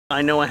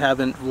I know I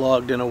haven't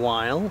vlogged in a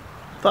while.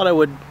 Thought I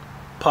would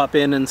pop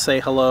in and say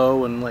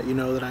hello and let you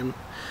know that I'm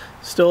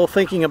still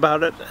thinking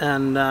about it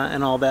and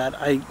all that.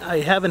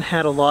 I haven't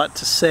had a lot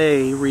to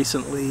say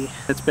recently.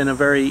 It's been a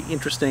very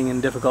interesting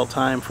and difficult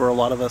time for a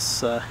lot of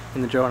us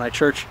in the Johannite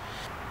Church.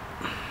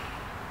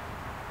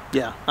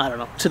 Yeah, I don't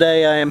know.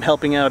 Today I am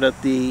helping out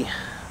at the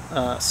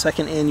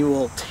second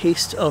annual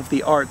Taste of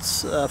the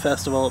Arts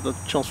festival at the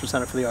Chelmsford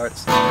Center for the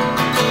Arts.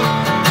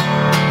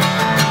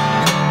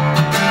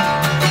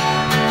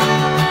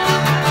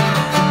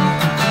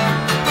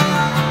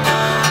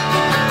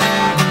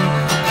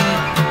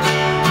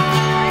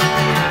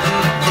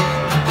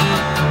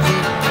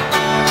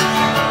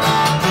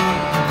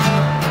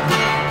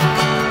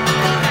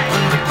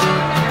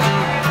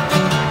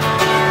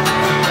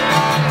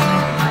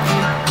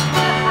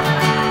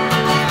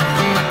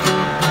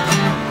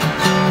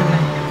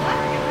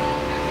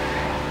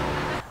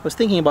 I was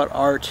thinking about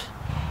art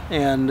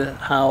and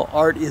how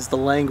art is the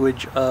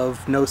language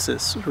of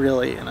Gnosis,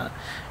 really, in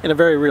a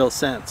very real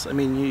sense. I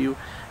mean, you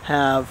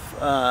have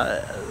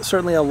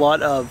certainly a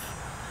lot of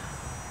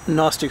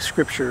Gnostic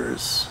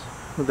scriptures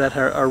that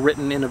are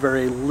written in a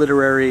very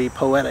literary,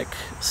 poetic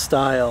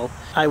style.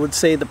 I would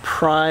say the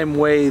prime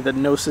way that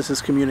Gnosis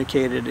is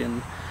communicated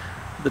in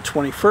the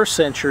 21st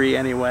century,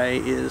 anyway,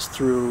 is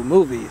through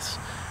movies.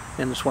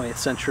 In the 20th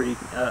century,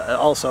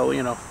 also,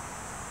 you know,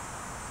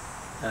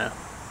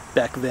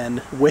 back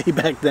then, way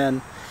back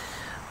then,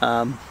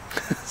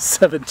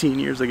 17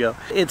 years ago.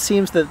 It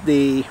seems that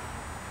the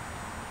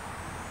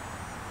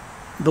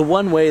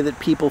one way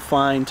that people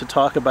find to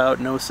talk about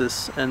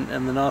Gnosis and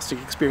the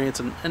Gnostic experience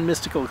and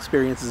mystical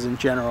experiences in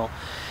general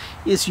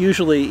is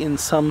usually in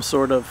some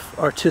sort of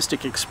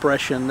artistic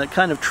expression that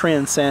kind of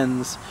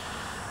transcends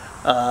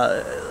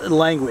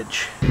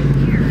language.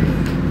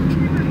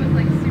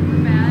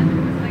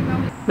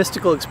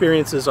 Mystical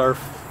experiences are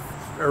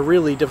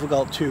really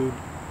difficult to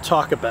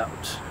talk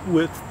about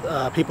with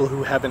people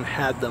who haven't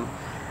had them,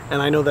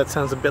 and I know that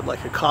sounds a bit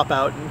like a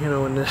cop-out, you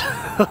know, and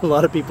a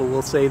lot of people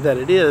will say that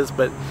it is,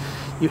 but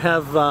you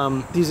have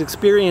these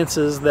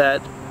experiences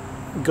that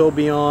go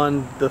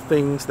beyond the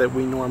things that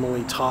we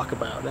normally talk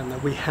about and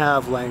that we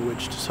have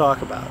language to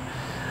talk about.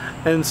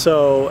 And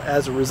so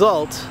as a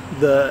result,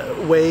 the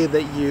way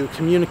that you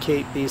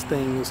communicate these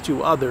things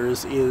to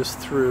others is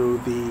through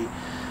the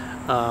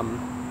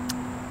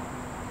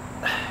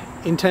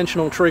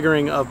intentional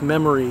triggering of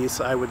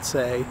memories, I would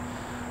say,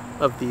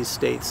 of these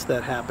states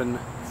that happen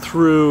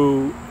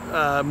through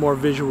more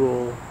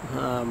visual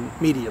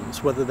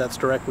mediums, whether that's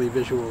directly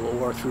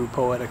visual or through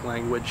poetic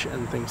language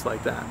and things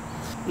like that.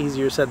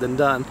 Easier said than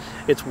done.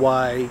 It's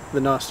why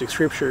the Gnostic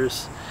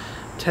scriptures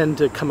tend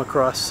to come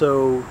across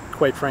so,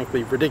 quite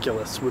frankly,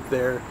 ridiculous with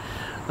their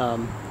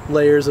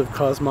layers of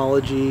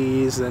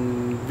cosmologies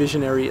and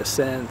visionary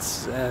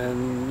ascents,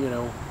 and, you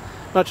know,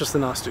 not just the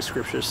Gnostic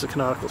scriptures, the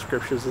canonical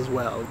scriptures as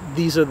well.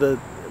 These are the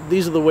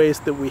ways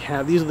that we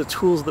have, these are the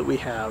tools that we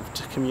have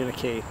to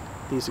communicate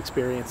these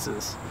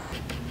experiences.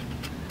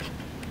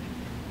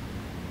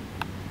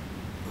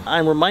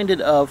 I'm reminded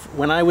of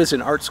when I was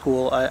in art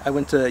school. I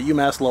went to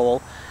UMass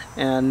Lowell,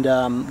 and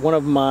one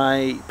of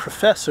my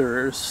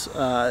professors,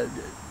 John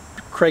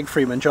Craig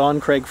Freeman,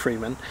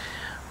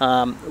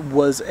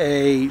 was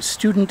a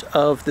student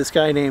of this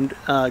guy named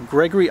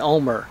Gregory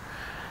Ulmer,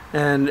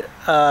 and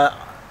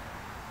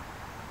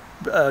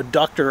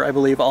Dr. I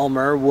believe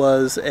Ulmer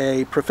was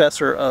a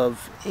professor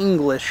of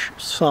English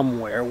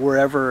somewhere,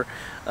 wherever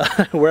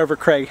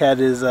Craig had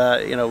his,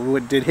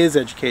 did his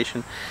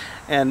education.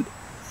 And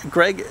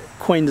Greg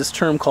coined this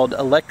term called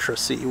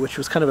electracy, which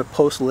was kind of a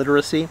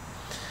post-literacy.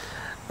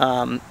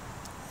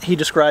 He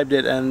described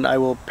it, and I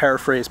will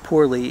paraphrase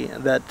poorly,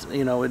 that,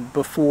 you know,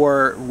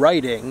 before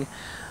writing,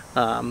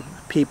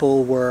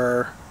 people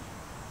were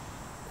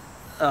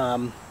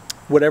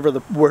whatever the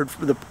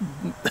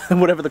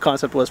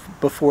concept was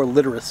before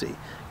literacy,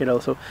 you know,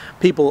 so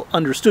people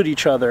understood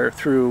each other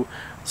through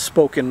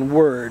spoken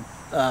word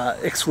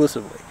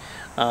exclusively,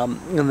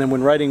 and then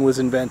when writing was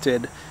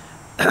invented,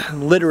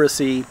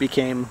 literacy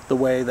became the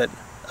way that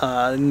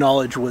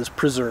knowledge was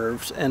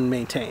preserved and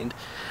maintained.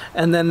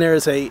 And then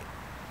there's a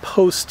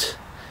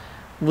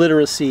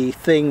post-literacy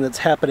thing that's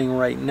happening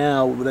right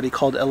now that he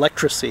called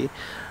electracy,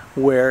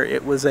 where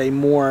it was a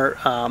more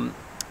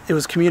it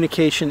was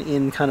communication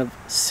in kind of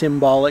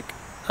symbolic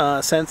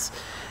sense,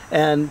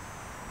 and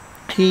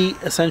he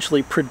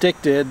essentially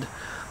predicted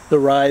the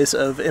rise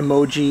of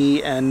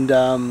emoji and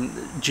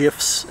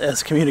GIFs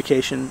as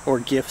communication, or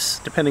GIFs,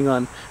 depending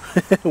on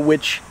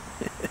which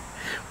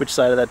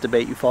side of that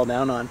debate you fall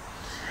down on.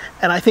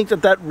 And I think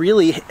that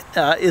really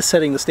is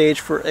setting the stage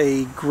for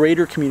a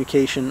greater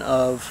communication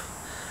of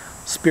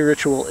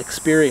spiritual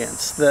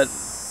experience that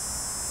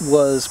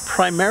was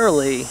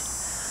primarily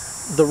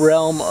the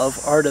realm of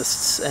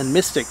artists and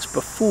mystics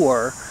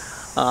before,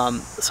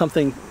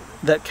 something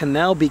that can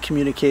now be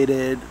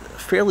communicated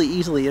fairly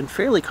easily and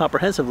fairly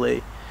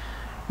comprehensively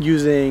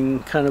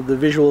using kind of the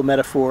visual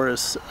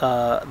metaphors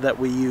that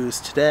we use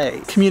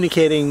today.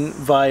 Communicating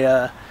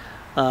via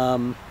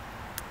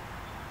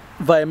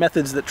via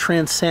methods that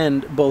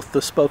transcend both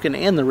the spoken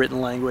and the written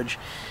language,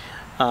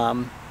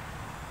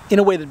 in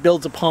a way that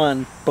builds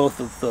upon both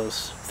of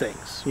those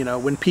things. You know,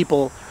 when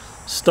people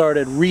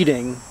started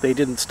reading, they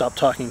didn't stop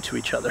talking to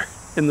each other,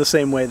 in the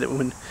same way that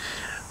when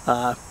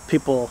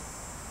people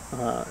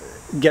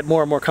get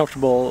more and more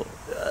comfortable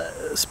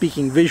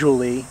speaking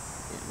visually,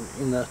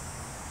 in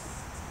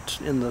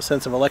the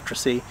sense of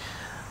electricity,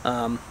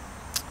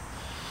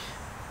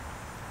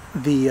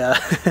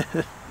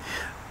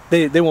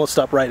 they won't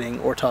stop writing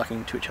or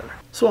talking to each other.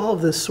 So all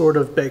of this sort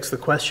of begs the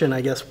question,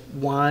 I guess,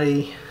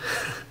 why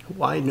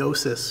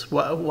Gnosis?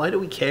 Why do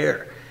we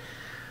care?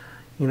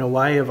 You know,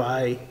 why have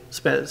I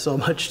spent so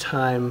much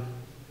time,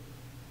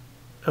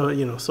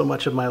 you know, so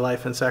much of my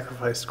life and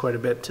sacrificed quite a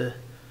bit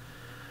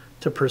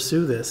to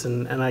pursue this?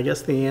 And I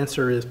guess the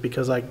answer is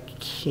because I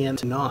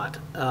can't not.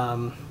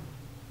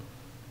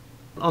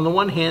 On the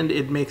one hand,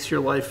 it makes your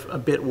life a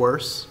bit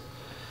worse.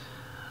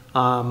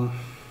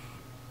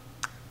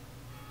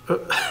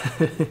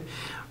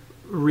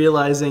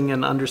 Realizing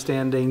and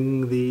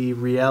understanding the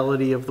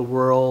reality of the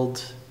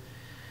world,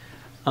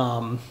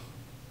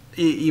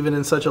 even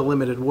in such a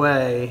limited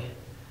way,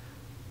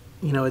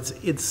 you know, it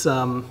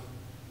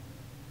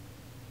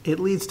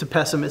leads to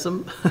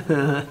pessimism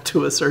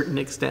to a certain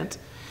extent.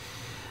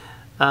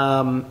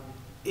 But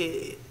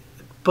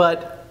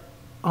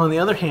on the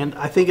other hand,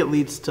 I think it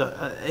leads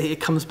to,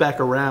 it comes back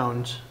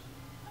around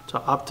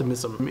to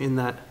optimism, in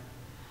that,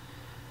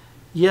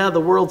 yeah, the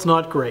world's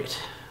not great.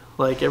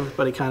 Like,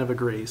 everybody kind of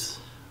agrees.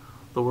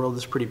 The world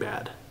is pretty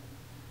bad.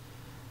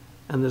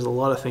 And there's a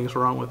lot of things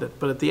wrong with it.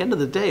 But at the end of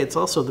the day, it's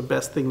also the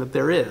best thing that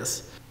there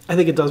is. I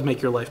think it does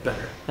make your life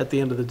better at the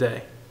end of the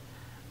day.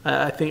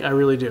 I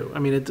really do. I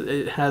mean,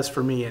 it has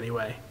for me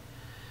anyway.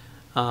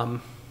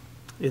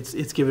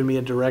 It's given me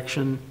a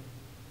direction.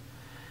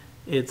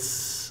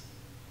 It's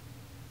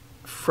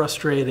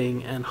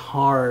frustrating and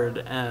hard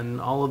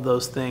and all of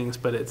those things,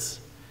 but it's,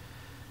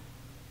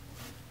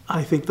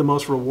 I think, the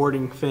most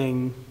rewarding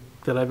thing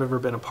that I've ever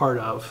been a part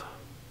of.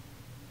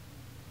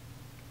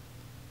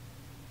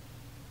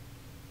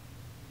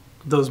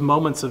 Those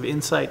moments of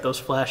insight, those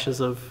flashes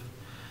of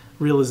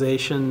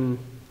realization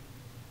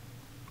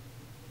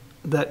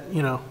that,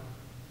 you know,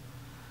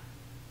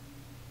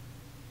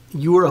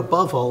 you are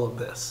above all of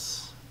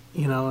this,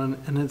 you know,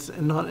 and it's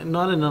not in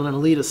an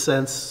elitist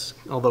sense,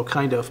 although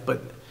kind of,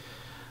 but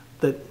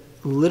that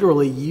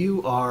literally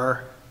you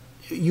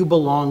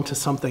belong to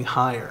something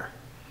higher,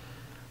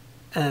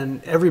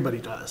 and everybody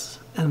does.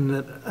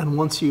 And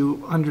once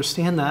you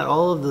understand that,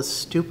 all of the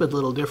stupid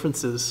little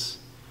differences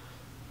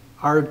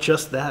are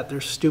just that.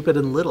 They're stupid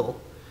and little.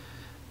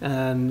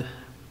 And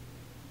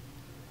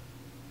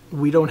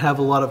we don't have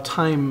a lot of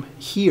time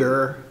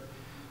here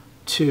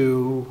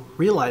to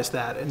realize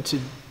that and to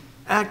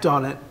act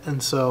on it.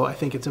 And so I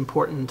think it's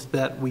important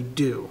that we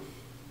do.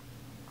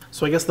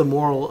 So I guess the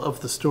moral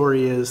of the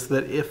story is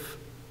that if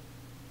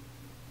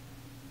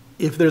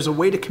there's a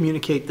way to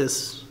communicate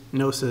this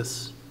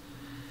Gnosis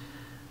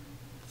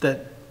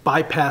that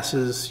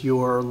bypasses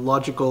your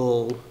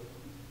logical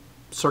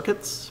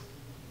circuits,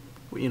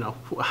 you know,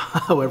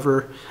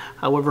 however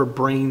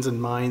brains and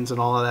minds and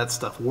all of that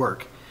stuff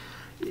work,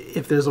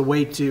 if there's a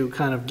way to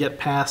kind of get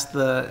past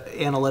the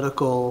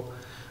analytical,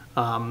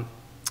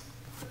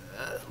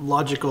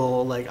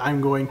 logical, like, I'm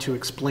going to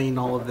explain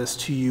all of this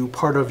to you,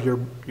 part of your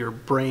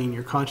brain,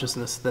 your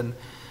consciousness, then,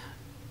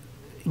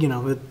 you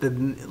know,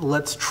 then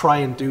let's try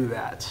and do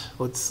that.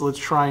 Let's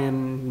try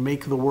and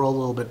make the world a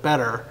little bit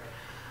better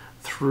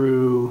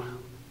through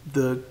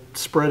the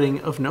spreading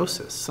of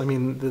Gnosis. I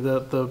mean,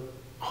 the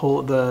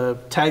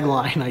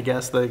tagline, I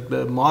guess,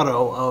 the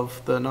motto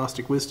of the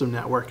Gnostic Wisdom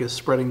Network is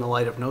spreading the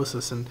light of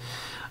Gnosis. And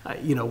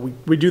you know,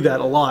 we do that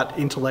a lot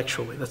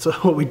intellectually. That's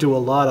what we do a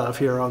lot of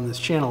here on this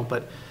channel.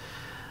 But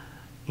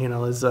you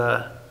know,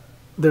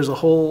 there's a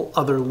whole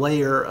other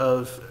layer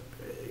of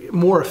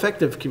more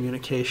effective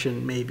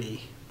communication,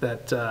 maybe,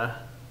 that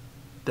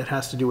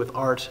has to do with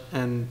art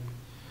and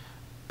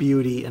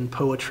beauty and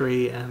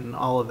poetry and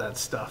all of that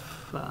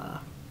stuff.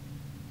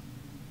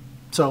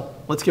 So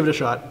let's give it a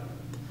shot.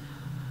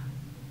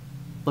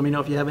 Let me know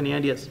if you have any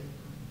ideas.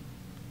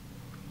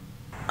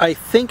 I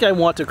think I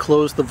want to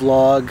close the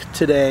vlog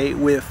today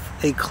with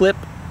a clip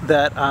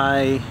that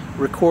I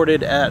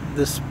recorded at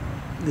this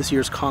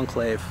year's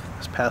conclave,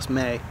 this past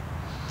May,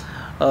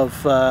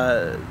 of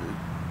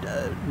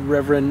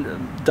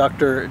Reverend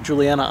Dr.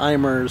 Juliana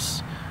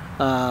Eimer's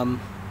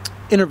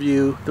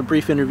interview, the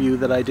brief interview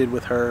that I did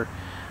with her.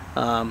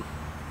 And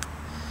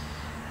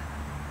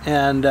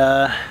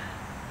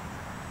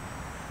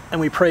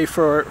we pray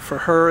for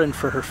her and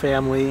for her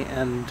family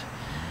and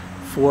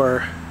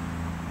for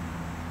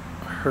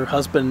her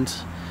husband,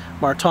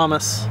 Mar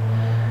Thomas,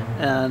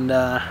 and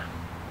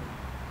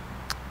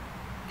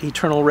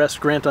eternal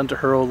rest grant unto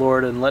her, O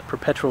Lord, and let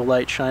perpetual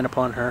light shine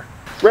upon her.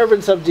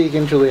 Reverend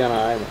Subdeacon Juliana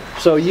Eimer.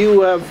 So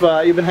you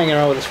have you've been hanging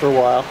out with us for a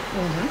while.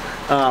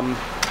 Mm-hmm.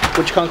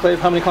 Which conclave?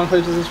 How many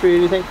conclaves is this for you,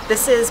 do you think?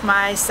 This is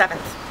my 7th.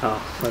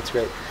 Oh, that's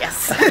great.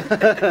 Yes.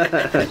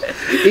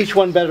 Each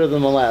one better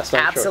than the last,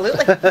 I'm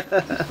Absolutely.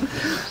 sure.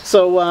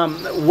 So,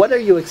 what are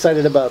you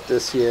excited about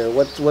this year?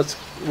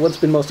 What's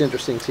been most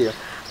interesting to you?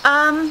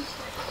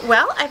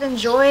 Well, I've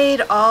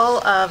enjoyed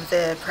all of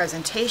the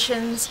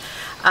presentations,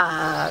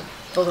 the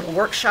little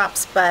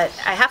workshops, but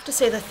I have to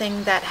say the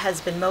thing that has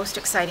been most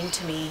exciting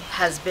to me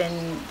has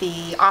been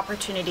the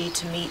opportunity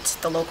to meet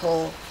the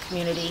local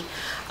community.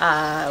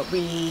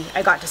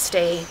 I got to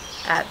stay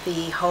at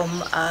the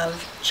home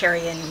of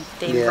Cherry and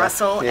Dave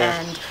Russell,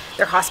 and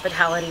their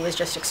hospitality was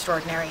just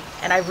extraordinary.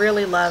 And I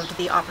really loved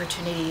the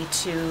opportunity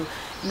to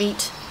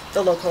meet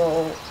the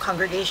local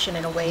congregation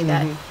in a way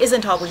that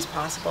isn't always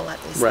possible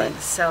at these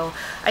things. So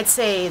I'd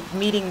say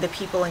meeting the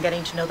people and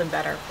getting to know them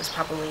better was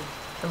probably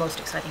the most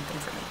exciting thing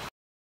for me.